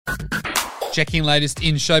Checking latest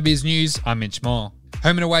in showbiz news, I'm Mitch Moore.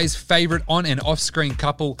 Home and Away's favourite on and off-screen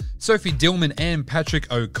couple, Sophie Dillman and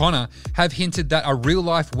Patrick O'Connor, have hinted that a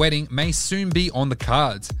real-life wedding may soon be on the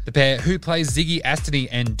cards. The pair, who plays Ziggy Astony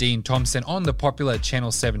and Dean Thompson on the popular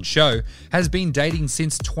Channel 7 show, has been dating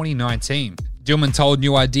since 2019. Dillman told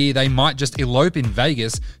New Idea they might just elope in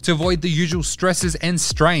Vegas to avoid the usual stresses and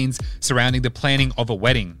strains surrounding the planning of a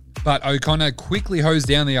wedding. But O'Connor quickly hosed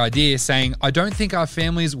down the idea, saying, "I don't think our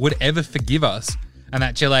families would ever forgive us." And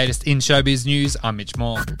that's your latest in showbiz news. I'm Mitch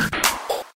Moore.